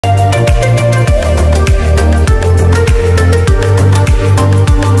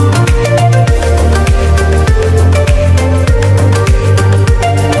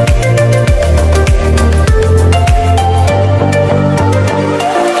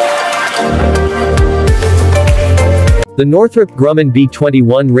The Northrop Grumman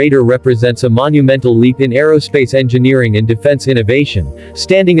B-21 Raider represents a monumental leap in aerospace engineering and defense innovation,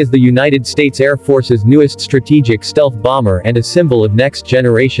 standing as the United States Air Force's newest strategic stealth bomber and a symbol of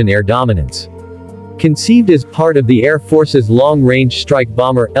next-generation air dominance. Conceived as part of the Air Force's Long-Range Strike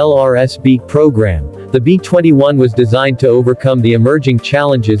Bomber (LRSB) program, the B-21 was designed to overcome the emerging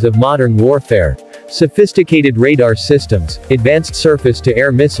challenges of modern warfare: sophisticated radar systems, advanced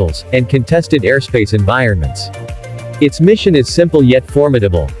surface-to-air missiles, and contested airspace environments. Its mission is simple yet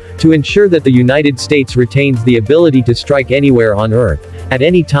formidable: to ensure that the United States retains the ability to strike anywhere on Earth, at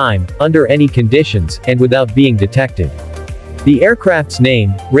any time, under any conditions, and without being detected. The aircraft's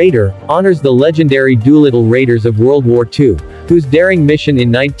name, Raider, honors the legendary Doolittle Raiders of World War II, whose daring mission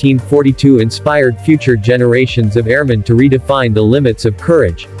in 1942 inspired future generations of airmen to redefine the limits of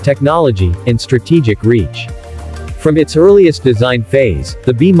courage, technology, and strategic reach. From its earliest design phase,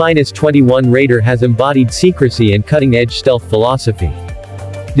 the B-21 Raider has embodied secrecy and cutting-edge stealth philosophy.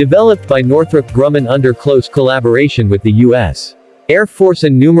 Developed by Northrop Grumman under close collaboration with the U.S. Air Force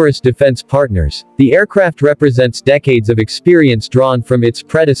and numerous defense partners, the aircraft represents decades of experience drawn from its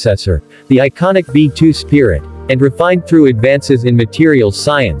predecessor, the iconic B-2 Spirit, and refined through advances in materials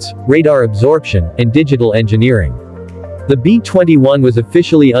science, radar absorption, and digital engineering. The B-21 was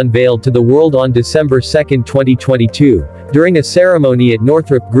officially unveiled to the world on December 2, 2022, during a ceremony at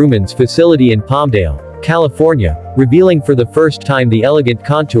Northrop Grumman's facility in Palmdale, California, revealing for the first time the elegant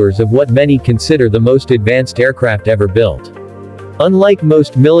contours of what many consider the most advanced aircraft ever built. Unlike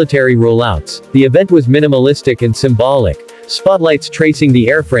most military rollouts, the event was minimalistic and symbolic, spotlights tracing the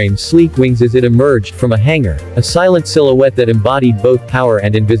airframe's sleek wings as it emerged from a hangar, a silent silhouette that embodied both power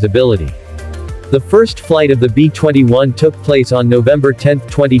and invisibility. The first flight of the B-21 took place on November 10,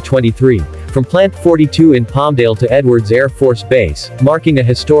 2023, from Plant 42 in Palmdale to Edwards Air Force Base, marking a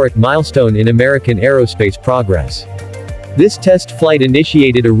historic milestone in American aerospace progress. This test flight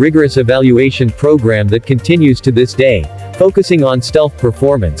initiated a rigorous evaluation program that continues to this day, focusing on stealth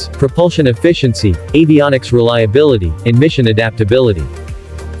performance, propulsion efficiency, avionics reliability, and mission adaptability.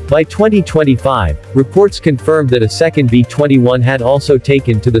 By 2025, reports confirmed that a second B-21 had also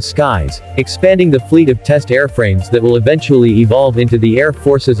taken to the skies, expanding the fleet of test airframes that will eventually evolve into the Air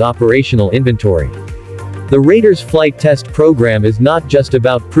Force's operational inventory. The Raider's flight test program is not just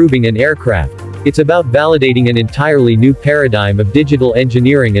about proving an aircraft, it's about validating an entirely new paradigm of digital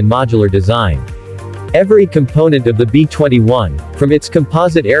engineering and modular design. Every component of the B-21, from its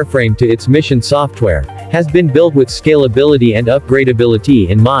composite airframe to its mission software, has been built with scalability and upgradability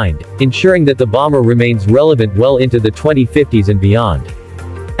in mind, ensuring that the bomber remains relevant well into the 2050s and beyond.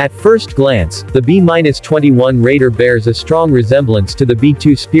 At first glance, the B-21 Raider bears a strong resemblance to the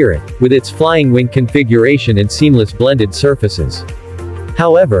B-2 Spirit, with its flying wing configuration and seamless blended surfaces.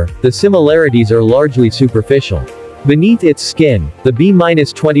 However, the similarities are largely superficial. Beneath its skin, the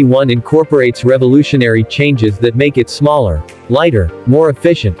B-21 incorporates revolutionary changes that make it smaller, lighter, more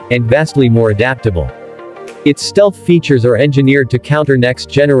efficient, and vastly more adaptable. Its stealth features are engineered to counter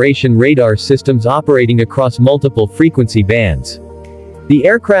next-generation radar systems operating across multiple frequency bands. The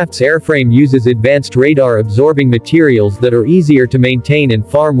aircraft's airframe uses advanced radar-absorbing materials that are easier to maintain and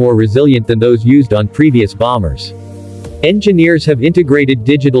far more resilient than those used on previous bombers. Engineers have integrated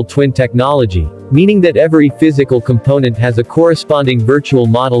digital twin technology, meaning that every physical component has a corresponding virtual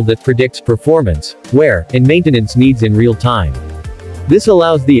model that predicts performance, wear, and maintenance needs in real time. This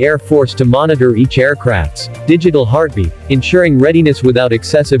allows the Air Force to monitor each aircraft's digital heartbeat, ensuring readiness without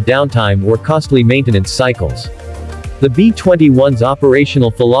excessive downtime or costly maintenance cycles. The B-21's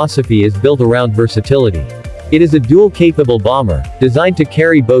operational philosophy is built around versatility. It is a dual-capable bomber, designed to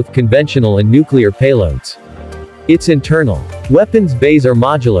carry both conventional and nuclear payloads. Its internal weapons bays are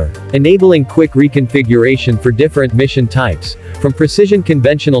modular, enabling quick reconfiguration for different mission types, from precision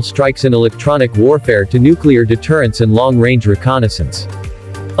conventional strikes in electronic warfare to nuclear deterrence and long-range reconnaissance.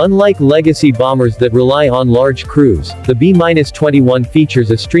 Unlike legacy bombers that rely on large crews, the B-21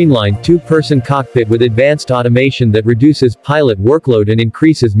 features a streamlined two-person cockpit with advanced automation that reduces pilot workload and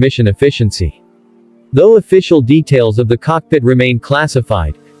increases mission efficiency. Though official details of the cockpit remain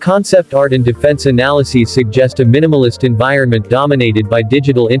classified, concept art and defense analyses suggest a minimalist environment dominated by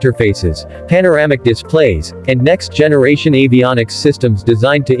digital interfaces, panoramic displays, and next-generation avionics systems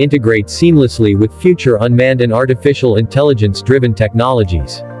designed to integrate seamlessly with future unmanned and artificial intelligence-driven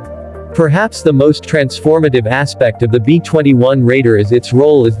technologies. Perhaps the most transformative aspect of the B-21 Raider is its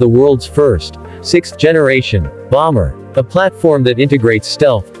role as the world's first, sixth-generation bomber, a platform that integrates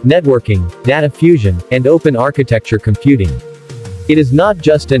stealth, networking, data fusion, and open architecture computing. It is not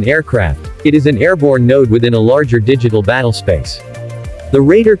just an aircraft, it is an airborne node within a larger digital battlespace. The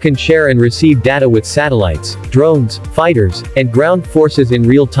Raider can share and receive data with satellites, drones, fighters, and ground forces in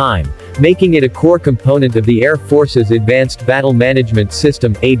real time, making it a core component of the Air Force's Advanced Battle Management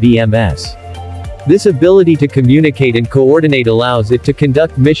System (ABMS). This ability to communicate and coordinate allows it to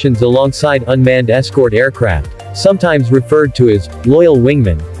conduct missions alongside unmanned escort aircraft, sometimes referred to as loyal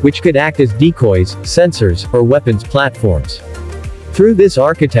wingmen, which could act as decoys, sensors, or weapons platforms. Through this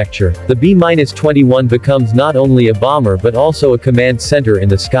architecture, the B-21 becomes not only a bomber but also a command center in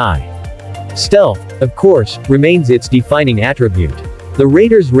the sky. Stealth, of course, remains its defining attribute. The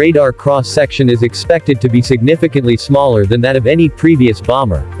Raider's radar cross-section is expected to be significantly smaller than that of any previous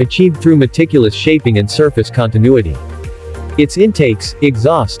bomber, achieved through meticulous shaping and surface continuity. Its intakes,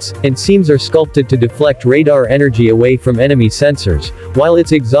 exhausts, and seams are sculpted to deflect radar energy away from enemy sensors, while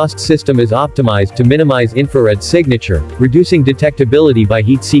its exhaust system is optimized to minimize infrared signature, reducing detectability by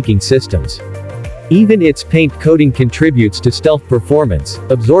heat-seeking systems. Even its paint coating contributes to stealth performance,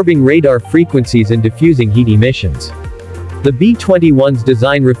 absorbing radar frequencies and diffusing heat emissions. The B-21's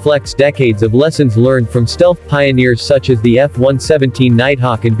design reflects decades of lessons learned from stealth pioneers such as the F-117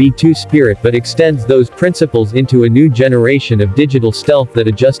 Nighthawk and B-2 Spirit, but extends those principles into a new generation of digital stealth that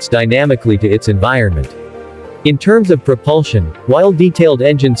adjusts dynamically to its environment. In terms of propulsion, while detailed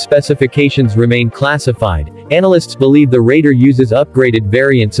engine specifications remain classified, analysts believe the Raider uses upgraded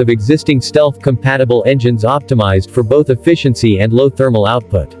variants of existing stealth-compatible engines optimized for both efficiency and low thermal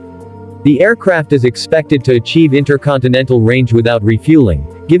output. The aircraft is expected to achieve intercontinental range without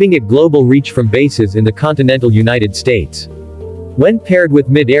refueling, giving it global reach from bases in the continental United States. When paired with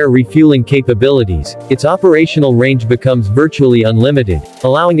mid-air refueling capabilities, its operational range becomes virtually unlimited,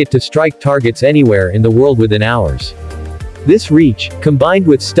 allowing it to strike targets anywhere in the world within hours. This reach, combined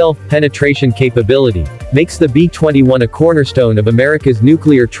with stealth penetration capability, makes the B-21 a cornerstone of America's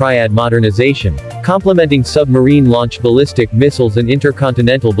nuclear triad modernization, complementing submarine-launched ballistic missiles and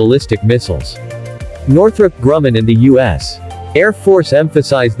intercontinental ballistic missiles. Northrop Grumman and the U.S. Air Force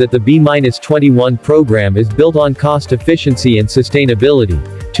emphasized that the B-21 program is built on cost efficiency and sustainability,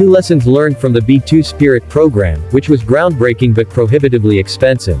 two lessons learned from the B-2 Spirit program, which was groundbreaking but prohibitively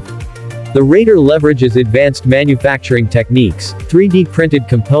expensive. The Raider leverages advanced manufacturing techniques, 3D printed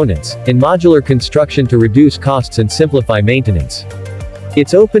components, and modular construction to reduce costs and simplify maintenance.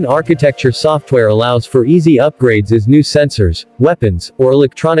 Its open architecture software allows for easy upgrades as new sensors, weapons, or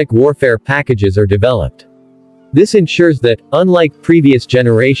electronic warfare packages are developed. This ensures that, unlike previous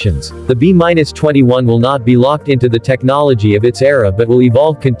generations, the B-21 will not be locked into the technology of its era but will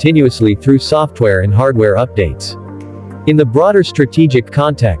evolve continuously through software and hardware updates. In the broader strategic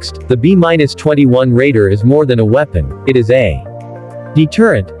context, the B-21 Raider is more than a weapon, it is a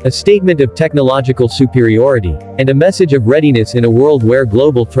deterrent, a statement of technological superiority, and a message of readiness in a world where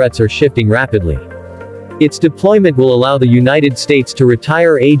global threats are shifting rapidly. Its deployment will allow the United States to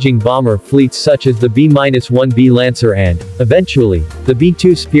retire aging bomber fleets such as the B-1B Lancer and, eventually, the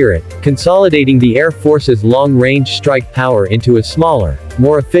B-2 Spirit, consolidating the Air Force's long-range strike power into a smaller,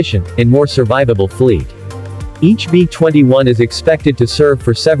 more efficient, and more survivable fleet. Each B-21 is expected to serve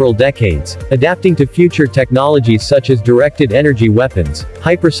for several decades, adapting to future technologies such as directed energy weapons,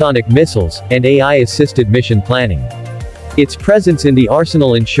 hypersonic missiles, and AI-assisted mission planning. Its presence in the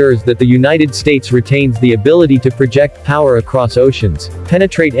arsenal ensures that the United States retains the ability to project power across oceans,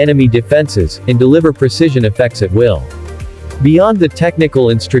 penetrate enemy defenses, and deliver precision effects at will. Beyond the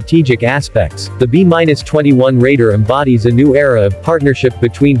technical and strategic aspects, the B-21 Raider embodies a new era of partnership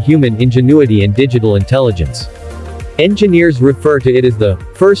between human ingenuity and digital intelligence. Engineers refer to it as the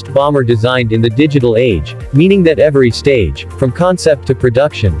first bomber designed in the digital age, meaning that every stage, from concept to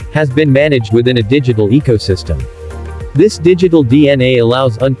production, has been managed within a digital ecosystem. This digital DNA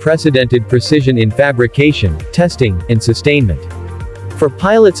allows unprecedented precision in fabrication, testing, and sustainment. For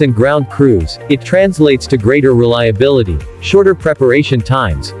pilots and ground crews, it translates to greater reliability, shorter preparation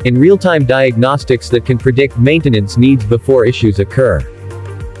times, and real-time diagnostics that can predict maintenance needs before issues occur.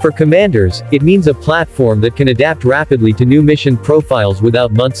 For commanders, it means a platform that can adapt rapidly to new mission profiles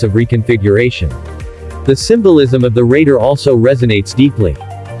without months of reconfiguration. The symbolism of the Raider also resonates deeply.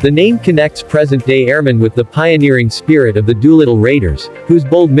 The name connects present-day airmen with the pioneering spirit of the Doolittle Raiders, whose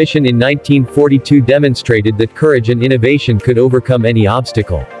bold mission in 1942 demonstrated that courage and innovation could overcome any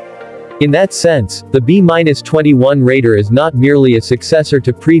obstacle. In that sense, the B-21 Raider is not merely a successor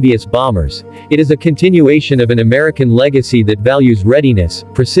to previous bombers, it is a continuation of an American legacy that values readiness,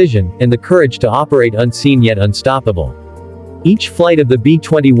 precision, and the courage to operate unseen yet unstoppable. Each flight of the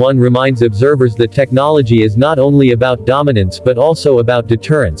B-21 reminds observers that technology is not only about dominance but also about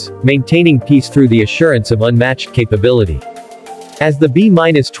deterrence, maintaining peace through the assurance of unmatched capability. As the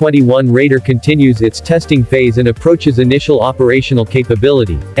B-21 Raider continues its testing phase and approaches initial operational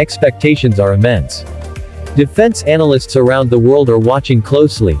capability, expectations are immense. Defense analysts around the world are watching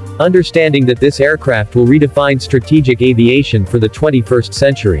closely, understanding that this aircraft will redefine strategic aviation for the 21st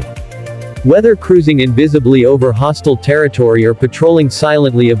century. Whether cruising invisibly over hostile territory or patrolling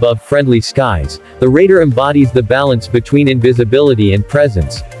silently above friendly skies, the Raider embodies the balance between invisibility and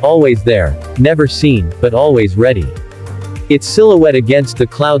presence, always there, never seen, but always ready. Its silhouette against the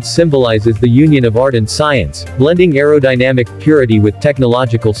clouds symbolizes the union of art and science, blending aerodynamic purity with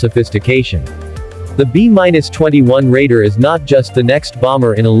technological sophistication. The B-21 Raider is not just the next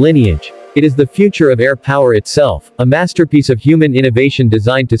bomber in a lineage, it is the future of air power itself, a masterpiece of human innovation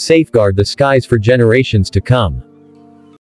designed to safeguard the skies for generations to come.